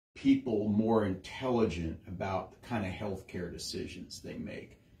people more intelligent about the kind of healthcare decisions they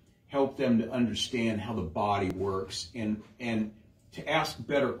make, help them to understand how the body works, and to ask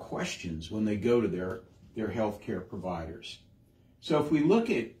better questions when they go to their healthcare providers. So if we look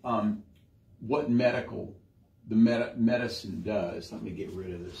at what medicine does, let me get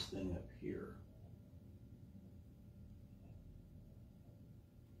rid of this thing up here.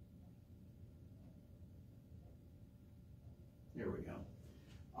 There we go.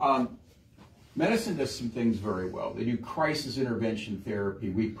 Medicine does some things very well. They do crisis intervention therapy.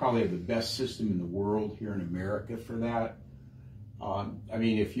 We probably have the best system in the world here in America for that. I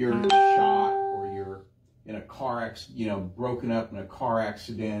mean, if you're shot or you're in a car accident, broken up in a car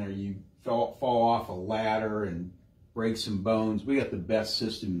accident, or you fall off a ladder and break some bones, we got the best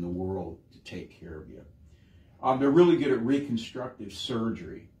system in the world to take care of you. They're really good at reconstructive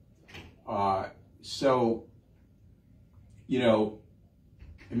surgery. So,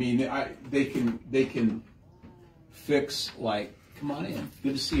 I mean, they can fix, like, come on in.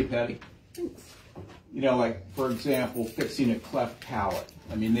 Good to see you, Patty. Thanks. Like, for example, fixing a cleft palate.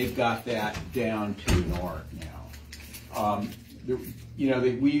 I mean, they've got that down to an art now.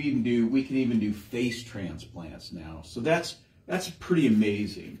 We can even do face transplants now. So that's pretty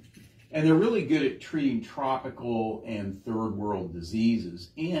amazing. And they're really good at treating tropical and third world diseases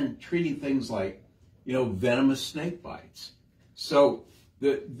and treating things like, venomous snake bites. So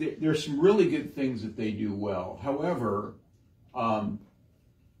there's some really good things that they do well. However, what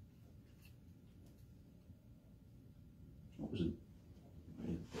was it? I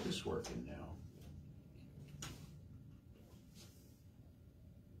didn't put this working now.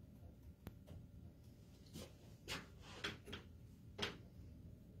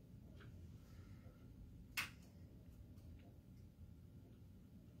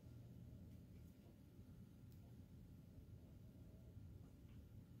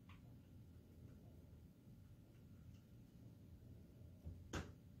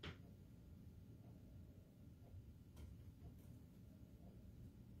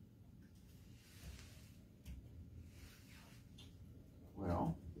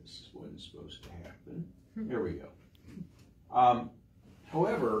 Well, this wasn't supposed to happen. There we go.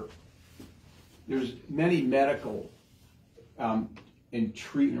 However, there's many medical and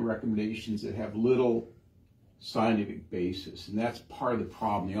treatment recommendations that have little scientific basis, and that's part of the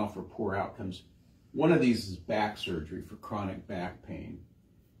problem. They offer poor outcomes. One of these is back surgery for chronic back pain.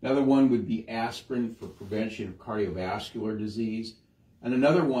 Another one would be aspirin for prevention of cardiovascular disease, and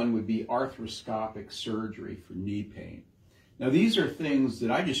another one would be arthroscopic surgery for knee pain. Now, these are things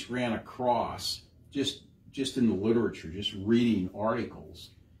that I just ran across just in the literature, just reading articles.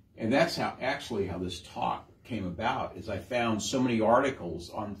 And that's how this talk came about, is I found so many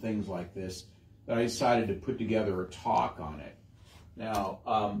articles on things like this that I decided to put together a talk on it. Now,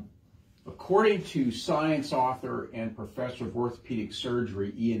 according to science author and professor of orthopedic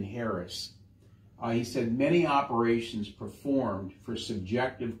surgery, Ian Harris, he said many operations performed for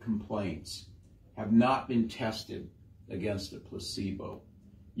subjective complaints have not been tested against a placebo.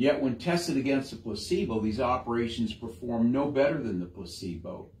 Yet when tested against a placebo, these operations perform no better than the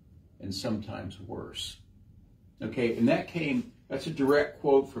placebo, and sometimes worse. Okay, and that's a direct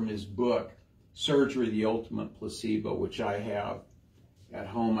quote from his book, Surgery, the Ultimate Placebo, which I have at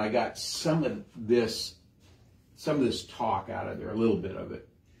home. I got some of this talk out of there, a little bit of it.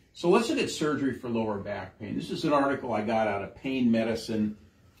 So let's look at surgery for lower back pain. This is an article I got out of Pain Medicine,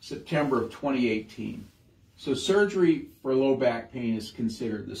 September of 2018. So surgery for low back pain is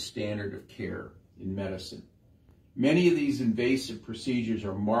considered the standard of care in medicine. Many of these invasive procedures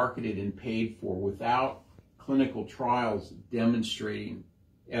are marketed and paid for without clinical trials demonstrating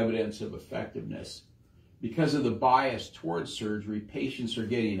evidence of effectiveness. Because of the bias towards surgery, patients are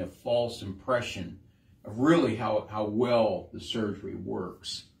getting a false impression of really how well the surgery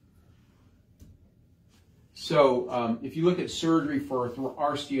works. So if you look at surgery for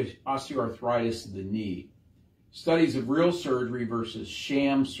osteoarthritis of the knee, studies of real surgery versus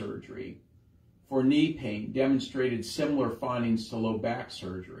sham surgery for knee pain demonstrated similar findings to low back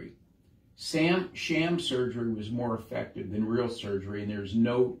surgery. Sham surgery was more effective than real surgery, and there's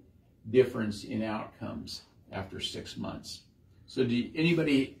no difference in outcomes after 6 months. So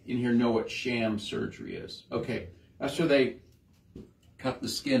anybody in here know what sham surgery is? Okay, that's where they cut the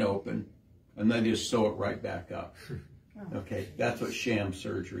skin open and then just sew it right back up. Okay, that's what sham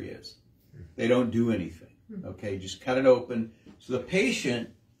surgery is. They don't do anything. Okay, just cut it open. So the patient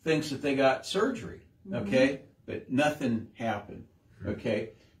thinks that they got surgery, okay, but nothing happened, okay.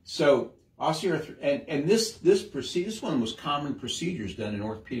 So osteoarthritis, and this one was common procedures done in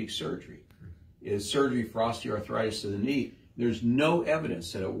orthopedic surgery, is surgery for osteoarthritis of the knee. There's no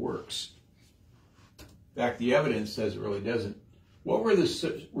evidence that it works. In fact, the evidence says it really doesn't. What were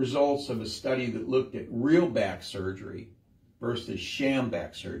the results of a study that looked at real back surgery versus sham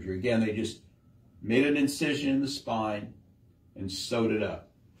back surgery? Again, they just made an incision in the spine and sewed it up.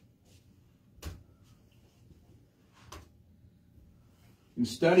 In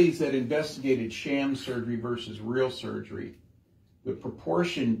studies that investigated sham surgery versus real surgery, the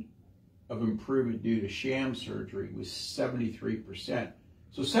proportion of improvement due to sham surgery was 73%.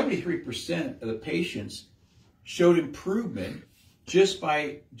 So 73% of the patients showed improvement just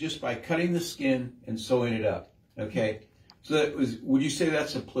by cutting the skin and sewing it up. Okay, so that was. Would you say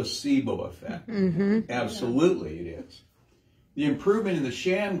that's a placebo effect? Mm-hmm. Absolutely, it is. The improvement in the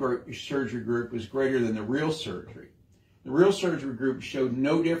sham surgery group was greater than the real surgery. The real surgery group showed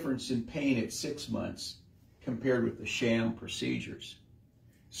no difference in pain at 6 months compared with the sham procedures.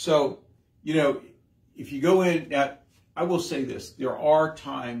 So, you know, if you go in, now, I will say this, there are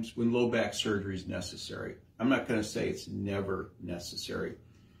times when low back surgery is necessary. I'm not going to say it's never necessary,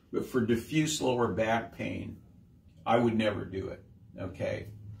 but for diffuse lower back pain, I would never do it, okay?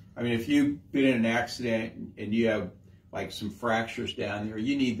 I mean, if you've been in an accident and you have like some fractures down there,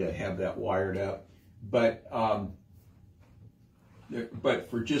 you need to have that wired up. But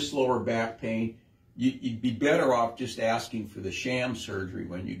for just lower back pain, you'd be better off just asking for the sham surgery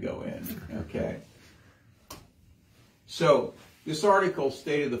when you go in, okay? So this article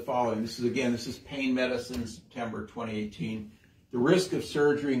stated the following. This is Pain Medicine, September 2018. The risk of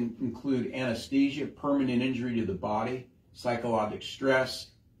surgery include anesthesia, permanent injury to the body, psychological stress,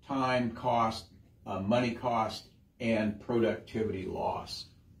 time, cost, money cost, and productivity loss.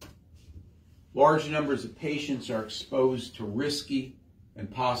 Large numbers of patients are exposed to risky and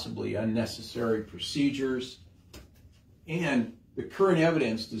possibly unnecessary procedures, and the current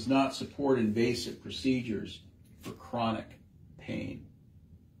evidence does not support invasive procedures for chronic pain.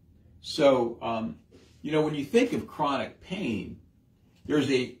 So, you know, when you think of chronic pain,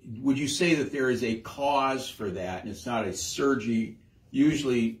 would you say that there is a cause for that, and it's not a surgery,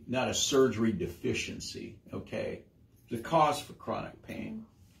 usually not a surgery deficiency, okay? The cause for chronic pain.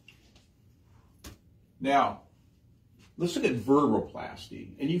 Now, let's look at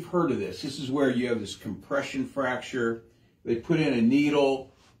vertebroplasty, and you've heard of this. This is where you have this compression fracture. They put in a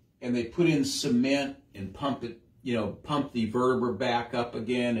needle, and they put in cement and pump it, you know, pump the vertebra back up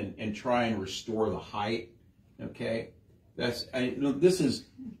again and try and restore the height. Okay, this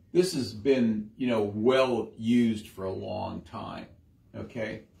has been, you know, well used for a long time.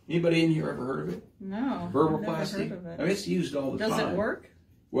 Okay, anybody in here ever heard of it? No, vertebroplasty. I've never heard of it. I mean, it's used all the time. Does it work?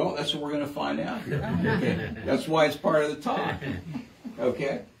 Well, that's what we're going to find out here. Okay, that's why it's part of the talk.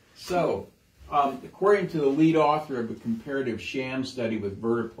 Okay, so according to the lead author of a comparative sham study with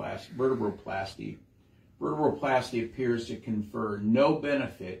vertebroplasty, vertebroplasty appears to confer no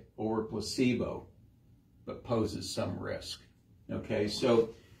benefit over placebo, but poses some risk. Okay,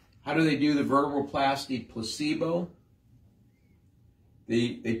 so how do they do the vertebroplasty placebo?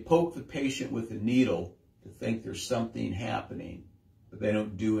 They poke the patient with a needle to think there's something happening, but they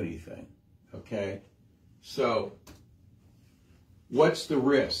don't do anything. Okay, so what's the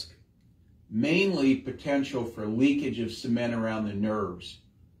risk? Mainly potential for leakage of cement around the nerves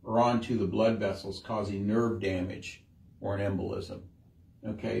or onto the blood vessels, causing nerve damage or an embolism.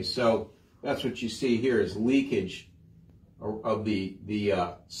 Okay, so that's what you see here is leakage of the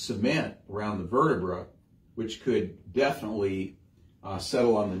cement around the vertebra, which could definitely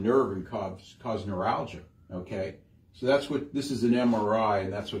settle on the nerve and cause neuralgia. Okay, so that's what, this is an MRI,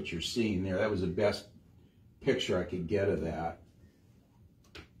 and that's what you're seeing there. That was the best picture I could get of that.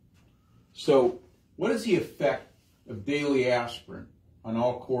 So what is the effect of daily aspirin on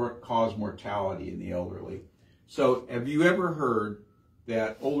all-cause mortality in the elderly? So have you ever heard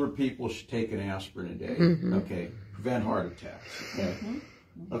that older people should take an aspirin a day? Mm-hmm. Okay, prevent heart attacks. Okay,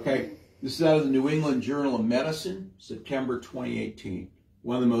 okay. This is out of the New England Journal of Medicine, September 2018.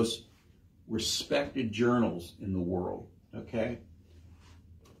 One of the most respected journals in the world. Okay.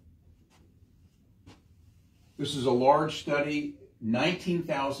 This is a large study,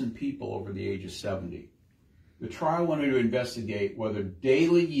 19,000 people over the age of 70. The trial wanted to investigate whether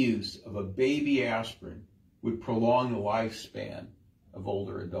daily use of a baby aspirin would prolong the lifespan of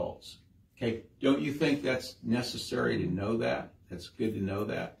older adults. Okay, don't you think that's necessary to know that? That's good to know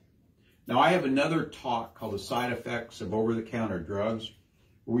that. Now, I have another talk called The Side Effects of Over-the-Counter Drugs,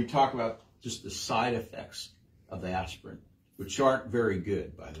 where we talk about just the side effects of aspirin, which aren't very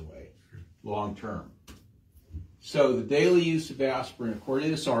good, by the way, long term. So the daily use of aspirin, according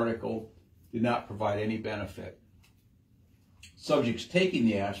to this article, did not provide any benefit. Subjects taking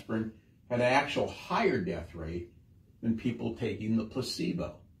the aspirin had an actual higher death rate than people taking the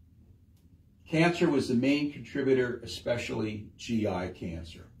placebo. Cancer was the main contributor, especially GI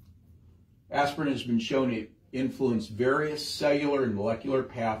cancer. Aspirin has been shown to influence various cellular and molecular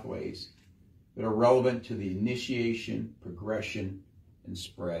pathways that are relevant to the initiation, progression, and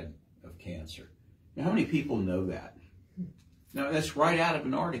spread of cancer. Now, how many people know that? Now, that's right out of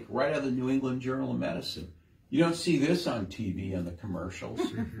an article, right out of the New England Journal of Medicine. You don't see this on TV on the commercials.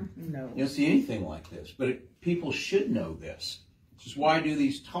 No. You don't see anything like this. But people should know this. This is why I do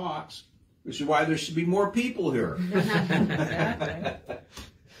these talks. This is why there should be more people here.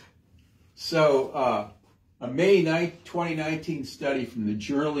 So, a May 2019 study from the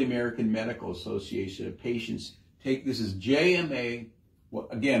Journal of the American Medical Association of patients this is JMA,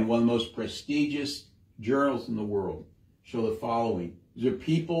 again, one of the most prestigious journals in the world, show the following. These are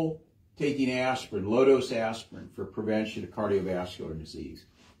people taking aspirin, low-dose aspirin for prevention of cardiovascular disease.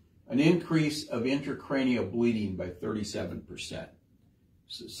 An increase of intracranial bleeding by 37%.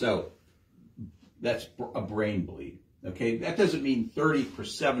 So that's a brain bleed. Okay, that doesn't mean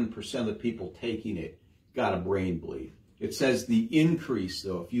 37% of the people taking it got a brain bleed. It says the increase,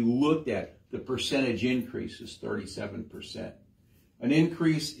 though, if you looked at the percentage increase, is 37%. An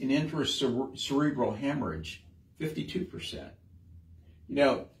increase in intracerebral hemorrhage, 52%. You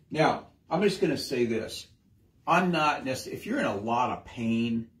know, now, I'm just going to say this. I'm not necessarily, if you're in a lot of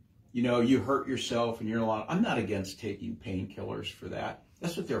pain, you know, you hurt yourself and you're in a lot, I'm not against taking painkillers for that.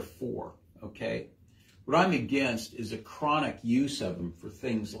 That's what they're for, okay? What I'm against is a chronic use of them for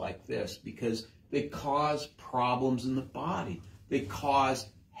things like this because they cause problems in the body. They cause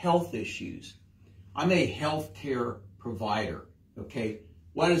health issues. I'm a healthcare provider, okay?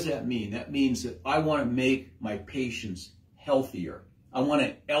 What does that mean? That means that I want to make my patients healthier. I want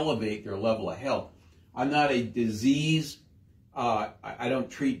to elevate their level of health. I'm not a disease. I don't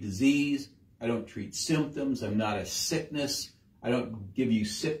treat disease. I don't treat symptoms. I'm not a sickness. I don't give you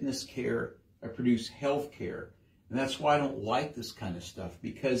sickness care. I produce health care. And that's why I don't like this kind of stuff,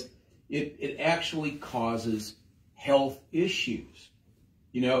 because it actually causes health issues.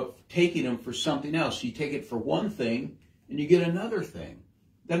 You know, taking them for something else. You take it for one thing and you get another thing.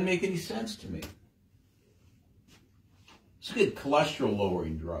 Doesn't make any sense to me. Let's get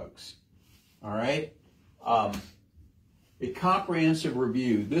cholesterol-lowering drugs. All right? A comprehensive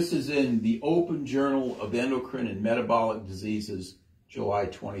review. This is in the Open Journal of Endocrine and Metabolic Diseases, July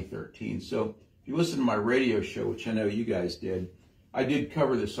 2013. So if you listen to my radio show, which I know you guys did, I did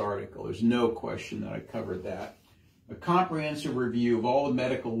cover this article. There's no question that I covered that. A comprehensive review of all the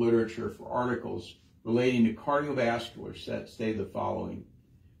medical literature for articles relating to cardiovascular say the following.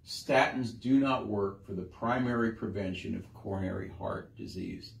 Statins do not work for the primary prevention of coronary heart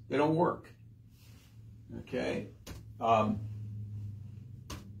disease. They don't work. Okay?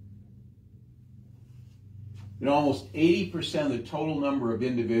 In almost 80% of the total number of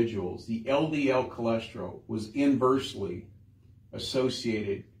individuals, the LDL cholesterol was inversely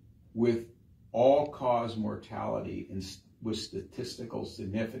associated with all-cause mortality and with statistical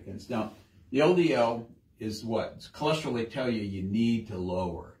significance. Now, the LDL is what? It's cholesterol they tell you need to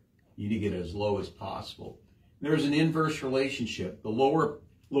lower. You need to get it as low as possible. There's an inverse relationship. The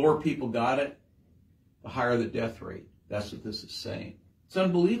lower people got it, the higher the death rate. That's what this is saying. It's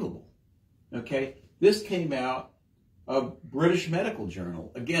unbelievable. Okay? This came out of British Medical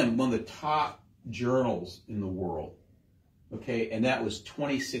Journal. Again, one of the top journals in the world. Okay? And that was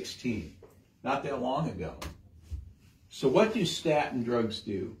 2016. Not that long ago. So what do statin drugs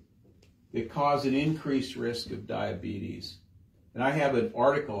do? They cause an increased risk of diabetes. And I have an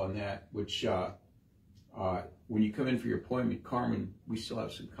article on that, which when you come in for your appointment, Carmen, we still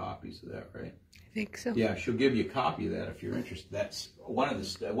have some copies of that, right? I think so. Yeah, she'll give you a copy of that if you're interested. That's one of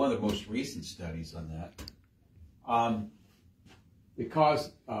the most recent studies on that. They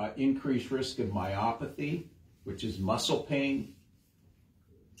cause increased risk of myopathy, which is muscle pain,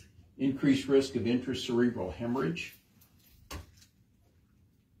 increased risk of intracerebral hemorrhage,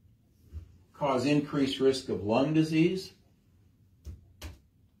 cause increased risk of lung disease,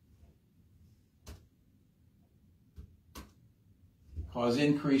 cause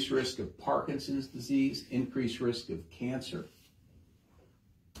increased risk of Parkinson's disease, increased risk of cancer,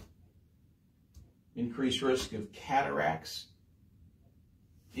 increased risk of cataracts,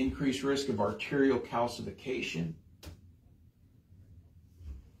 increased risk of arterial calcification.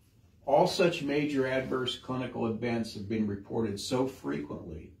 All such major adverse clinical events have been reported so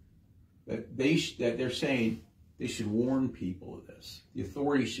frequently that they're saying they should warn people of this. The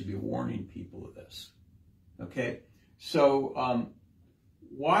authorities should be warning people of this. Okay? So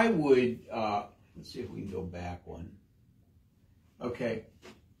why would, let's see if we can go back one. Okay.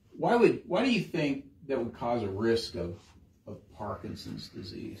 Why do you think that would cause a risk of Parkinson's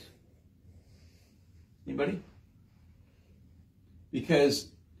disease? Anybody? Because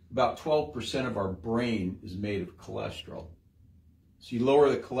about 12% of our brain is made of cholesterol. So you lower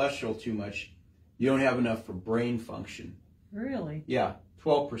the cholesterol too much, you don't have enough for brain function. Really? Yeah,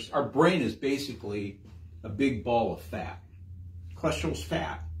 12%. Our brain is basically a big ball of fat. Cholesterol's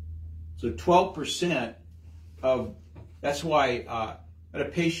fat. So 12% of, that's why I had a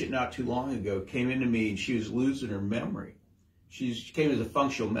patient not too long ago came into me and she was losing her memory. She came as a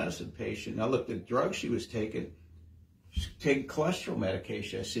functional medicine patient. And I looked at the drugs she was taking. She's taking cholesterol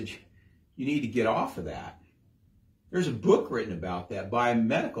medication. I said, you need to get off of that. There's a book written about that by a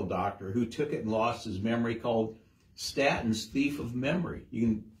medical doctor who took it and lost his memory called Statins, Thief of Memory. You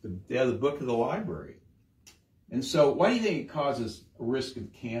can, they have the book of the library. And so why do you think it causes a risk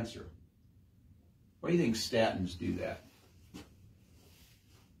of cancer? Why do you think statins do that?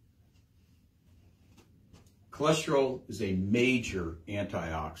 Cholesterol is a major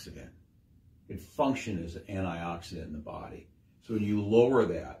antioxidant. It functions as an antioxidant in the body. So when you lower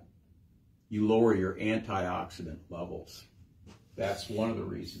that, you lower your antioxidant levels. That's one of the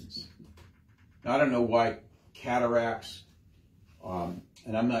reasons. Now, I don't know why cataracts, and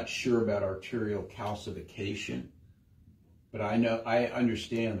I'm not sure about arterial calcification, but I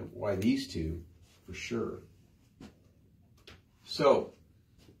understand why these two, for sure. So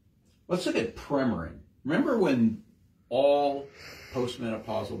let's look at Premarin. Remember when all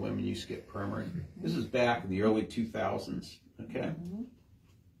postmenopausal women used to get Premarin? This is back in the early 2000s, okay?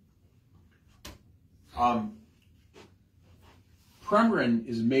 Premarin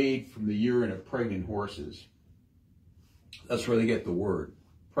is made from the urine of pregnant horses. That's where they get the word.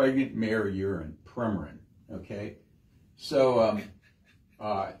 Pregnant mare urine, Premarin, okay? So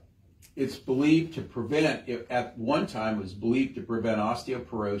it's believed to prevent, at one time it was believed to prevent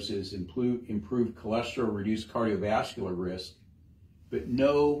osteoporosis, improve cholesterol, reduce cardiovascular risk, but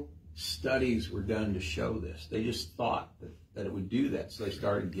no studies were done to show this. They just thought that it would do that, so they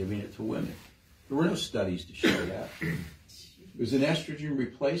started giving it to women. There were no studies to show that. It was an estrogen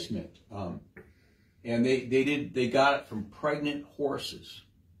replacement, and they got it from pregnant horses.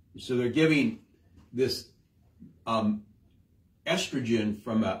 So they're giving this estrogen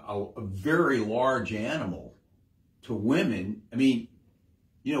from a very large animal to women. I mean,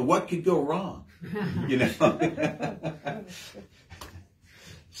 you know, what could go wrong? You know.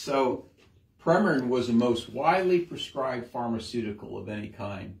 So Premarin was the most widely prescribed pharmaceutical of any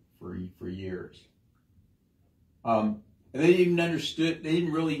kind for years. And they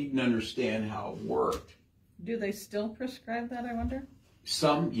didn't really even understand how it worked. Do they still prescribe that, I wonder?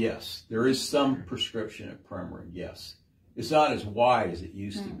 Some, yes. There is some prescription of Premarin, yes. It's not as wide as it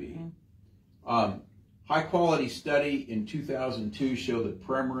used to be. High quality study in 2002 showed that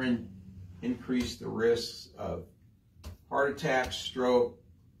Premarin increased the risks of heart attack, stroke,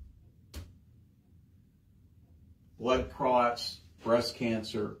 blood clots, breast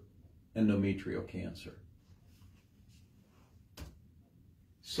cancer, endometrial cancer.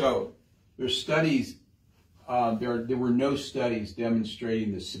 So there's studies, there were no studies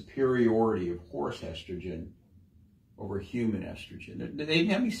demonstrating the superiority of horse estrogen over human estrogen. They didn't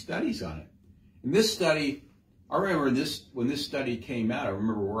have any studies on it. And this study, I remember when this study came out, I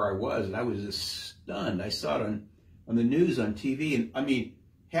remember where I was, and I was just stunned. I saw it on the news, on TV, and I mean,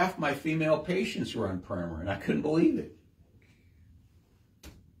 half my female patients were on Premarin. I couldn't believe it.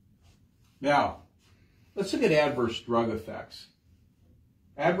 Now, let's look at adverse drug effects.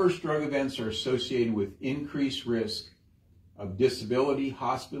 Adverse drug events are associated with increased risk of disability,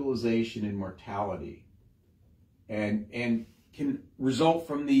 hospitalization, and mortality, and can result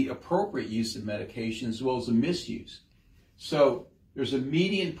from the appropriate use of medication as well as the misuse. So there's a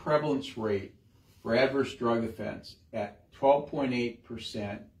median prevalence rate for adverse drug events at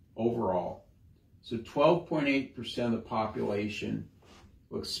 12.8% overall. So 12.8% of the population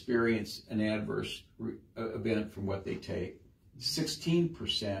will experience an adverse event from what they take.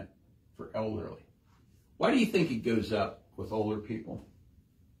 16% for elderly. Why do you think it goes up with older people?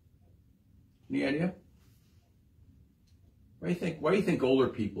 Any idea? Why do you think older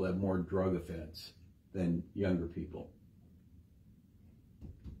people have more drug offense than younger people?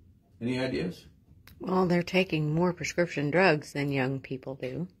 Any ideas? Well, they're taking more prescription drugs than young people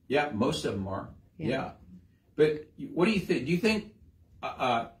do. Yeah, most of them are. Yeah. But what do you think? Do you think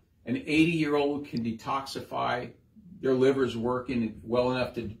an 80-year-old can detoxify? Their liver's working well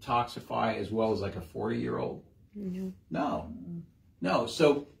enough to detoxify as well as like a 40-year-old? No.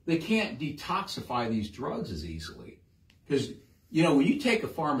 So they can't detoxify these drugs as easily. Because, you know, when you take a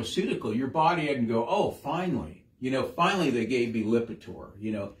pharmaceutical, your body can go, oh, finally. You know, finally they gave me Lipitor.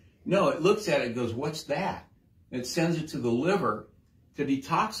 You know, No, it looks at it and goes, what's that? And it sends it to the liver to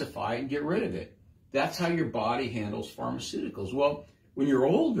detoxify and get rid of it. That's how your body handles pharmaceuticals. Well, when you're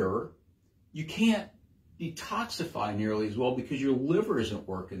older, you can't detoxify nearly as well because your liver isn't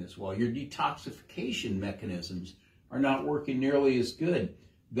working as well. Your detoxification mechanisms are not working nearly as good.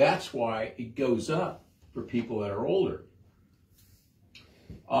 That's why it goes up for people that are older.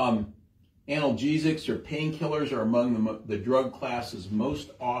 Analgesics or painkillers are among the drug classes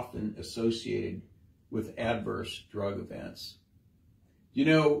most often associated with adverse drug events. Do you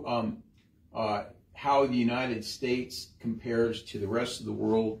know how the United States compares to the rest of the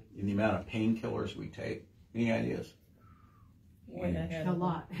world in the amount of painkillers we take? Any ideas? Way ahead. A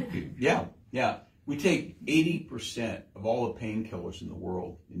lot. Yeah. We take 80% of all the painkillers in the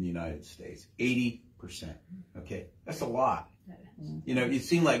world in the United States. 80%. Okay, that's a lot. You know, it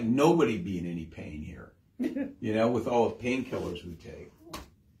seems like nobody be in any pain here, you know, with all the painkillers we take.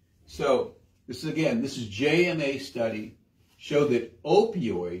 So this is JMA study showed that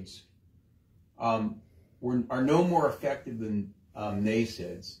opioids are no more effective than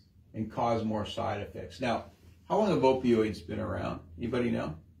NSAIDs and cause more side effects. Now, how long have opioids been around? Anybody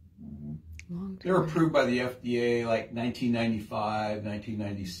know? They were approved by the FDA like 1995,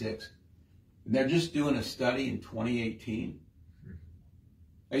 1996. And they're just doing a study in 2018.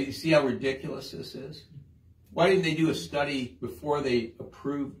 You see how ridiculous this is? Why didn't they do a study before they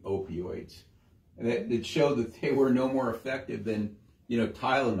approved opioids? And that showed that they were no more effective than, you know,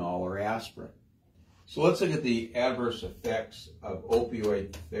 Tylenol or aspirin. So let's look at the adverse effects of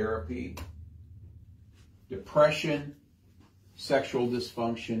opioid therapy. Depression, sexual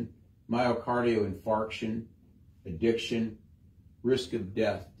dysfunction, myocardial infarction, addiction, risk of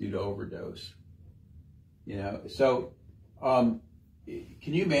death due to overdose. You know, so can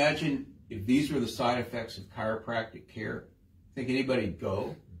you imagine if these were the side effects of chiropractic care? Think anybody'd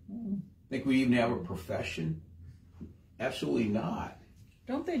go? Think we even have a profession? Absolutely not.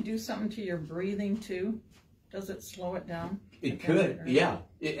 Don't they do something to your breathing too? Does it slow it down? It could, yeah.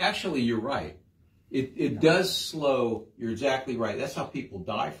 Actually, you're right. It does slow, you're exactly right. That's how people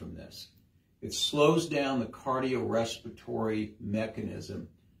die from this. It slows down the cardiorespiratory mechanism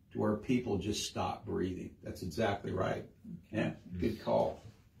to where people just stop breathing. That's exactly right. Yeah, good call.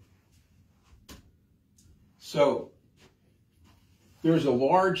 So there's a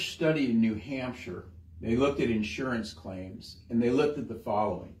large study in New Hampshire. They looked at insurance claims, and they looked at the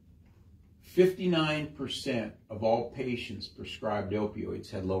following. 59% of all patients prescribed opioids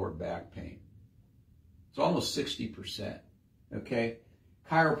had lower back pain. It's almost 60%, okay?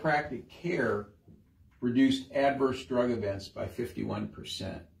 Chiropractic care reduced adverse drug events by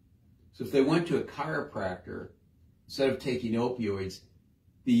 51%. So if they went to a chiropractor, instead of taking opioids,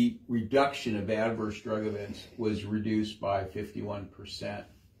 the reduction of adverse drug events was reduced by 51%.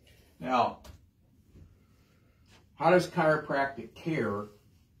 Now, how does chiropractic care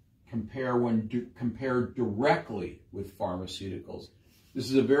compare when compared directly with pharmaceuticals? This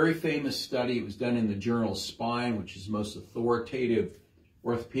is a very famous study. It was done in the journal Spine, which is the most authoritative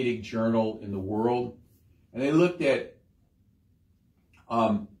orthopedic journal in the world. And they looked at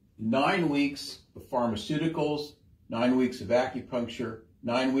 9 weeks of pharmaceuticals, 9 weeks of acupuncture,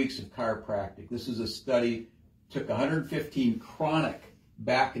 9 weeks of chiropractic. This is a study, took 115 chronic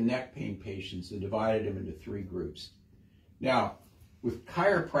back and neck pain patients and divided them into 3 groups. Now, with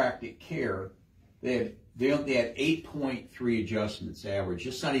chiropractic care, they had 8.3 adjustments average,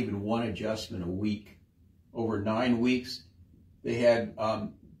 just not even one adjustment a week. Over 9 weeks, they had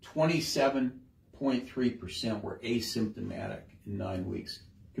 27.3% were asymptomatic in 9 weeks,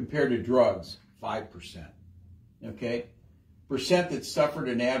 compared to drugs, 5%. Okay? Percent that suffered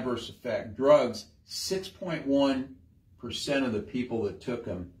an adverse effect. Drugs, 6.1% of the people that took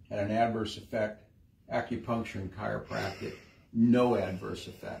them had an adverse effect. Acupuncture and chiropractic, no adverse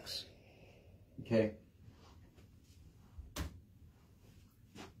effects. Okay?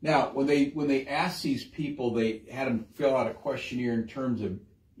 Now, when they asked these people, they had them fill out a questionnaire in terms of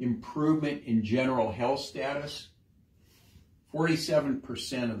improvement in general health status.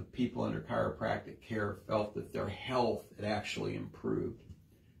 47% of the people under chiropractic care felt that their health had actually improved.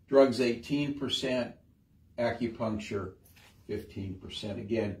 Drugs, 18%, acupuncture, 15%.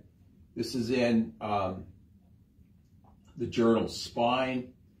 Again, this is in the journal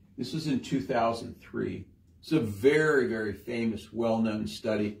Spine. This was in 2003. It's a very, very famous, well-known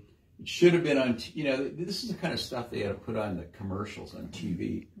study. It should have been on, this is the kind of stuff they had to put on the commercials on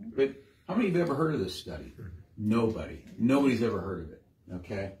TV. But how many of you have ever heard of this study? Nobody. Nobody's ever heard of it,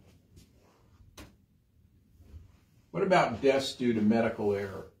 okay? What about deaths due to medical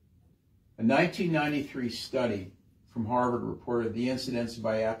error? A 1993 study from Harvard reported the incidence of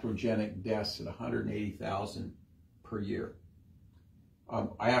iatrogenic deaths at 180,000 per year.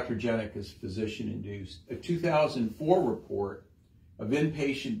 Iatrogenic is physician-induced. A 2004 report of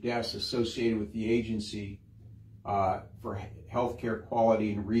inpatient deaths associated with the Agency for Healthcare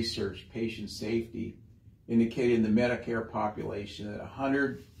Quality and Research Patient Safety indicated in the Medicare population that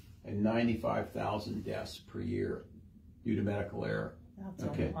 195,000 deaths per year due to medical error. That's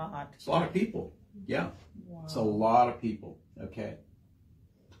a lot. It's a lot of people. Yeah. Wow. It's a lot of people. Okay.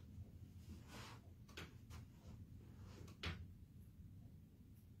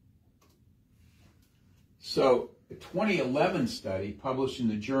 So a 2011 study published in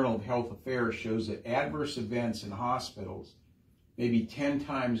the Journal of Health Affairs shows that adverse events in hospitals may be 10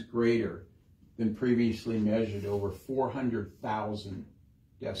 times greater than previously measured, over 400,000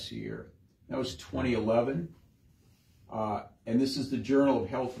 deaths a year. That was 2011. And this is the Journal of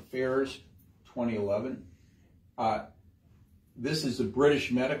Health Affairs, 2011. This is the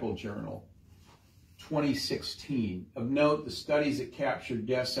British Medical Journal, 2016. Of note, the studies that captured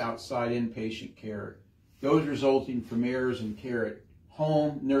deaths outside inpatient care, those resulting from errors in care at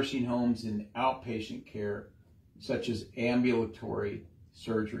home, nursing homes, and outpatient care, such as ambulatory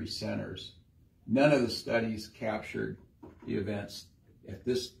surgery centers. None of the studies captured the events at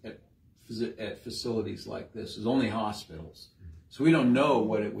facilities like this. It's only hospitals. So we don't know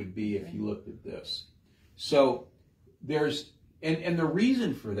what it would be if you looked at this. So there's, and the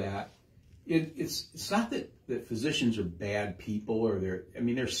reason for that, it's not that physicians are bad people, or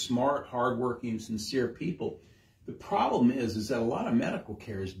they're smart, hardworking, sincere people. The problem is that a lot of medical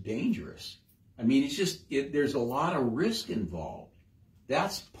care is dangerous. I mean, it's just, there's a lot of risk involved.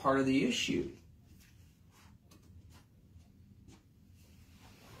 That's part of the issue.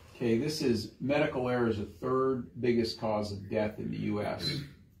 Okay, this is medical error is the third biggest cause of death in the U.S.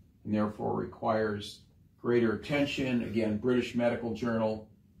 and therefore requires greater attention. Again, British Medical Journal,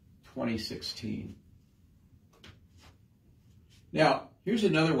 2016. Now, here's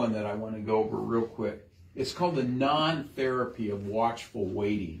another one that I want to go over real quick. It's called the non-therapy of watchful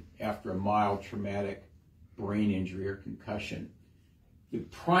waiting after a mild traumatic brain injury or concussion. The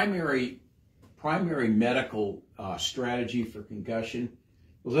primary medical strategy for concussion,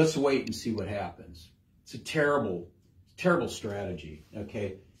 well, let's wait and see what happens. It's a terrible strategy,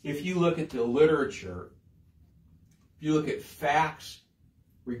 okay? If you look at the literature, if you look at facts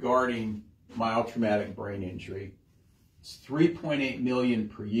regarding mild traumatic brain injury, it's 3.8 million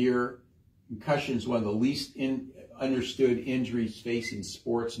per year. Concussion is one of the least understood injuries facing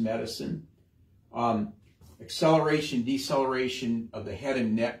sports medicine. Acceleration, deceleration of the head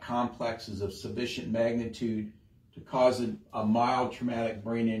and neck complexes of sufficient magnitude to cause a mild traumatic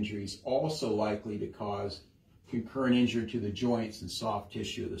brain injury is also likely to cause concurrent injury to the joints and soft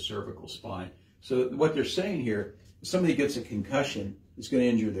tissue of the cervical spine. So what they're saying here, if somebody gets a concussion, it's going to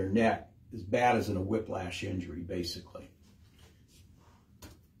injure their neck as bad as in a whiplash injury, basically.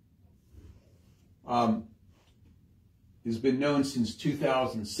 It's been known since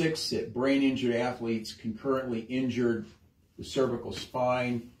 2006 that brain-injured athletes concurrently injured the cervical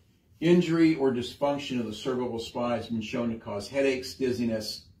spine. Injury or dysfunction of the cervical spine has been shown to cause headaches,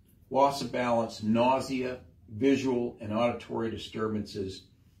 dizziness, loss of balance, nausea, visual and auditory disturbances,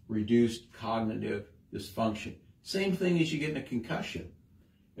 reduced cognitive dysfunction. Same thing as you get in a concussion,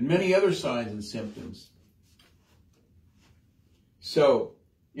 and many other signs and symptoms. So,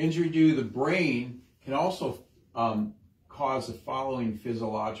 injury due to the brain can also cause the following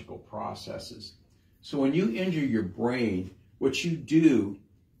physiological processes. So when you injure your brain, what you do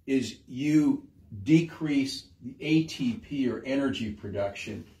is you decrease the ATP, or energy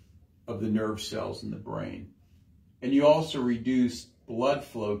production, of the nerve cells in the brain. And you also reduce blood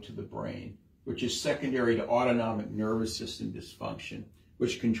flow to the brain, which is secondary to autonomic nervous system dysfunction,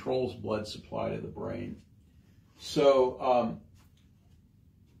 which controls blood supply to the brain. So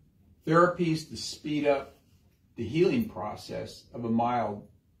therapies to speed up the healing process of a mild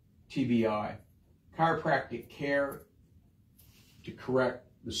TBI, chiropractic care to correct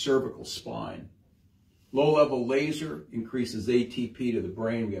the cervical spine. Low-level laser increases ATP to the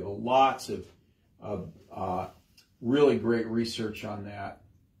brain. We have lots of really great research on that.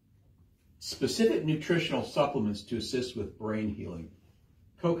 Specific nutritional supplements to assist with brain healing.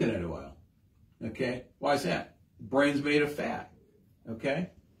 Coconut oil, okay? Why is that? The brain's made of fat, okay?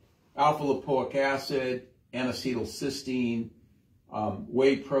 Alpha-lipoic acid, N-acetylcysteine,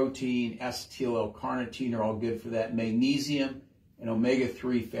 whey protein, acetyl-L-carnitine are all good for that. Magnesium and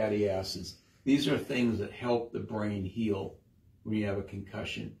omega-3 fatty acids. These are things that help the brain heal when you have a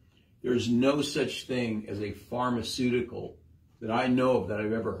concussion. There's no such thing as a pharmaceutical that I know of, that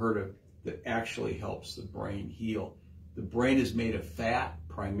I've ever heard of, that actually helps the brain heal. The brain is made of fat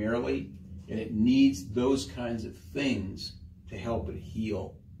primarily, and it needs those kinds of things to help it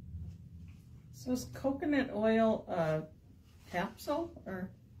heal. So is coconut oil a capsule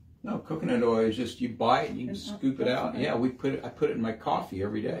or? No, coconut oil is just, you buy it and you can scoop it out. Yeah, I put it in my coffee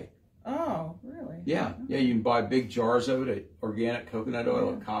every day. Oh, really? Yeah, yeah, you can buy big jars of it, at organic coconut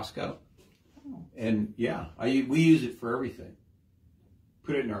oil at Costco. Oh. And yeah, we use it for everything.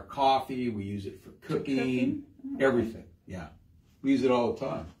 Put it in our coffee, we use it for cooking, everything. Yeah, we use it all the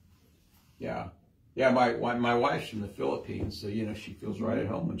time. Yeah. Yeah, my wife's from the Philippines, so, you know, she feels right at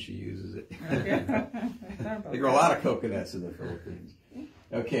home when she uses it. Okay. They grow a lot of coconuts in the Philippines.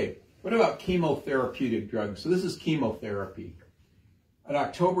 Okay, what about chemotherapeutic drugs? So this is chemotherapy. An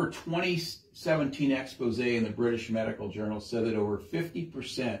October 2017 expose in the British Medical Journal said that over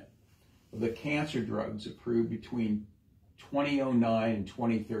 50% of the cancer drugs approved between 2009 and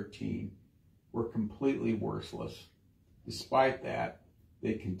 2013 were completely worthless. Despite that,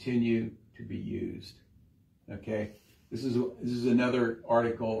 they continue to be used. Okay, this is another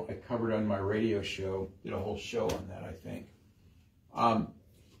article I covered on my radio show. Did a whole show on that, I think.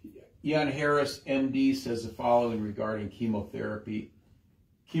 Ian Harris, MD, says the following regarding chemotherapy.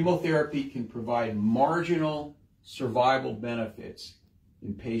 Chemotherapy can provide marginal survival benefits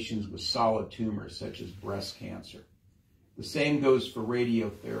in patients with solid tumors such as breast cancer. The same goes for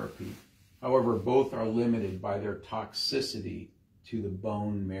radiotherapy. However, both are limited by their toxicity to the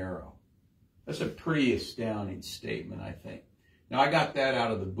bone marrow. That's a pretty astounding statement, I think. Now, I got that out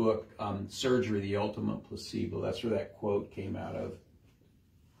of the book, Surgery, the Ultimate Placebo. That's where that quote came out of.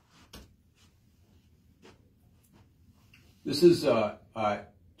 This is a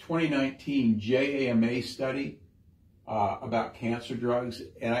 2019 JAMA study about cancer drugs,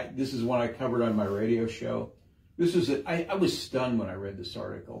 and this is one I covered on my radio show. I was stunned when I read this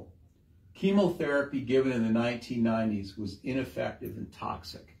article. Chemotherapy given in the 1990s was ineffective and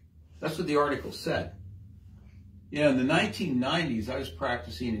toxic. That's what the article said. You know, in the 1990s, I was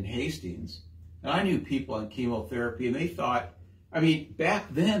practicing in Hastings, and I knew people on chemotherapy, and they thought, I mean, back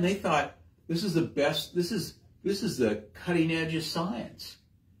then they thought this is the best, this is the cutting edge of science.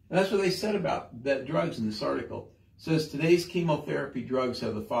 And that's what they said about that drugs in this article. It says today's chemotherapy drugs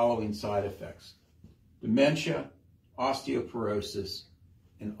have the following side effects: dementia, osteoporosis,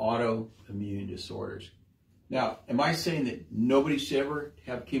 and autoimmune disorders. Now, am I saying that nobody should ever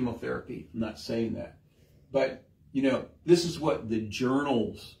have chemotherapy? I'm not saying that. But, you know, this is what the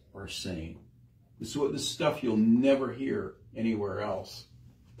journals are saying. This is stuff you'll never hear anywhere else.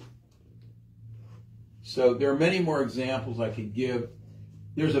 So there are many more examples I could give.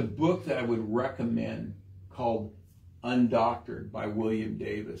 There's a book that I would recommend called Undoctored by William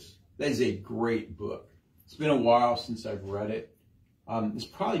Davis. That is a great book. It's been a while since I've read it. It's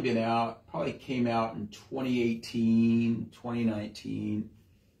probably came out in 2018, 2019,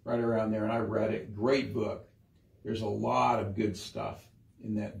 right around there, and I read it. Great book. There's a lot of good stuff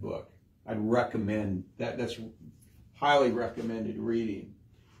in that book. I'd recommend that. That's highly recommended reading.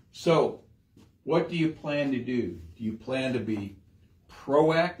 So, what do you plan to do? Do you plan to be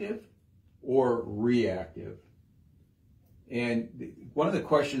proactive or reactive? And one of the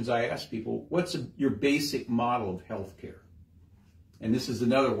questions I ask people, what's your basic model of healthcare? And this is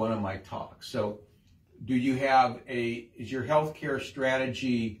another one of my talks. So do you have is your healthcare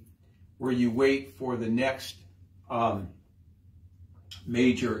strategy where you wait for the next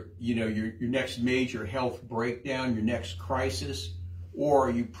major, your next major health breakdown, your next crisis? Or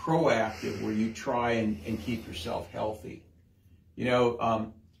are you proactive where you try and keep yourself healthy?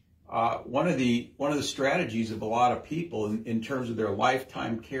 One of the strategies of a lot of people in terms of their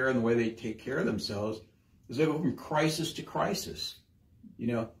lifetime care and the way they take care of themselves is they go from crisis to crisis.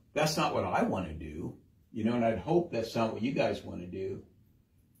 That's not what I want to do, and I'd hope that's not what you guys want to do.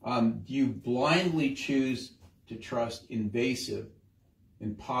 Do you blindly choose to trust invasive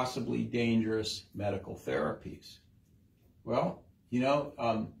and possibly dangerous medical therapies? Well,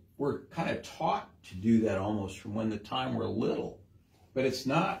 we're kind of taught to do that almost from the time we're little, but it's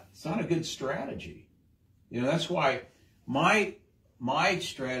not a good strategy. That's why my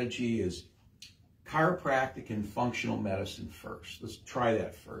strategy is chiropractic and functional medicine first. Let's try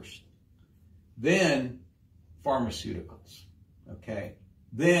that first. Then pharmaceuticals, okay?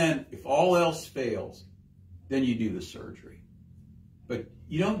 Then if all else fails, then you do the surgery. But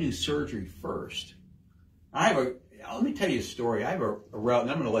you don't do surgery first. Let me tell you a story. I have a relative,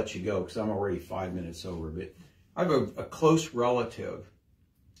 and I'm going to let you go because I'm already 5 minutes over, but I have a close relative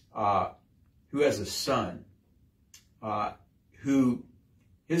who has a son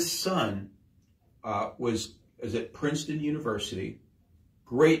his son was at Princeton University,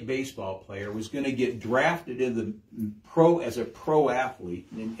 great baseball player, was going to get drafted in the pro as a pro athlete,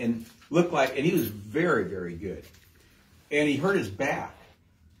 and looked like, and he was very, very good. And he hurt his back,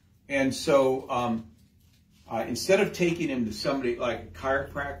 and so instead of taking him to somebody like a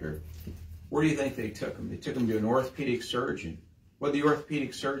chiropractor, where do you think they took him? They took him to an orthopedic surgeon. What did the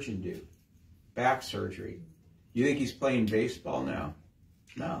orthopedic surgeon do? Back surgery. You think he's playing baseball now?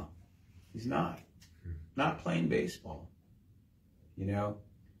 No, he's not. Not playing baseball. You know,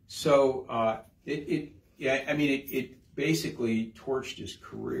 so it basically torched his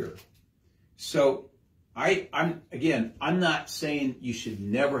career. So I'm not saying you should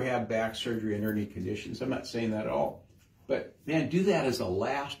never have back surgery under any conditions. I'm not saying that at all. But man, do that as a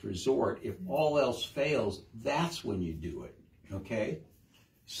last resort. If all else fails, that's when you do it. Okay?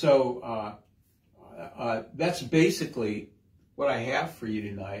 So that's basically what I have for you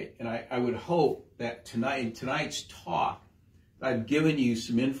tonight. And I would hope that tonight's talk, I've given you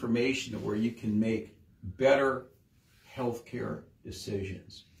some information where you can make better healthcare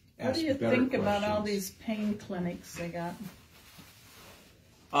decisions. What do you think about all these pain clinics they got?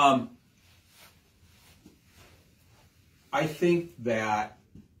 I think that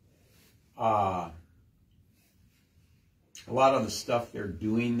a lot of the stuff they're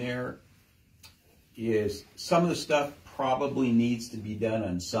doing there is, some of the stuff probably needs to be done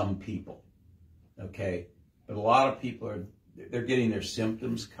on some people, okay? But a lot of people they're getting their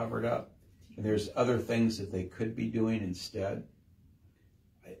symptoms covered up, and there's other things that they could be doing instead.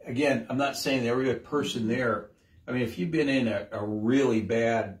 Again, I'm not saying that every person there, I mean, if you've been in a really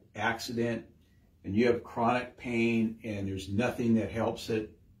bad accident and you have chronic pain and there's nothing that helps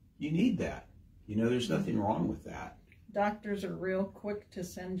it, you need that. You know, there's nothing wrong with that. Doctors are real quick to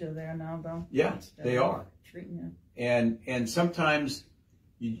send you there now, though. Yeah, they are. Treating you. And sometimes,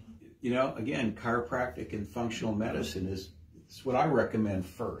 you know, again, chiropractic and functional medicine is what I recommend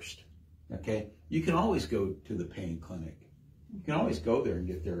first. Okay, you can always go to the pain clinic. You can always go there and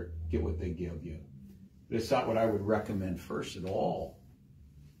get what they give you. But it's not what I would recommend first at all.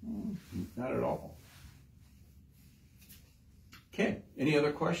 Not at all. Okay, any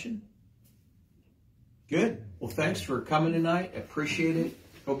other question? Good. Well, thanks for coming tonight. I appreciate it.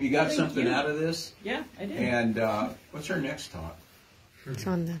 Hope you got something out of this. Yeah, I did. And what's our next talk? It's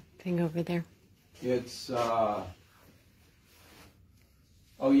on the thing over there. It's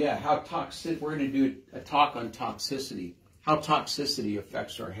oh yeah, how toxic. We're going to do a talk on toxicity. How toxicity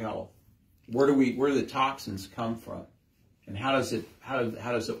affects our health. Where do the toxins come from, and how does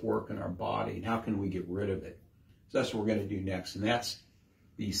it work in our body, and how can we get rid of it? So that's what we're going to do next, and that's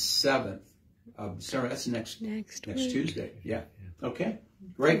the 7th of December. That's next week. Tuesday. Yeah. Okay.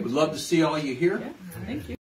 Great. We'd love to see all you here. Yeah. Thank you.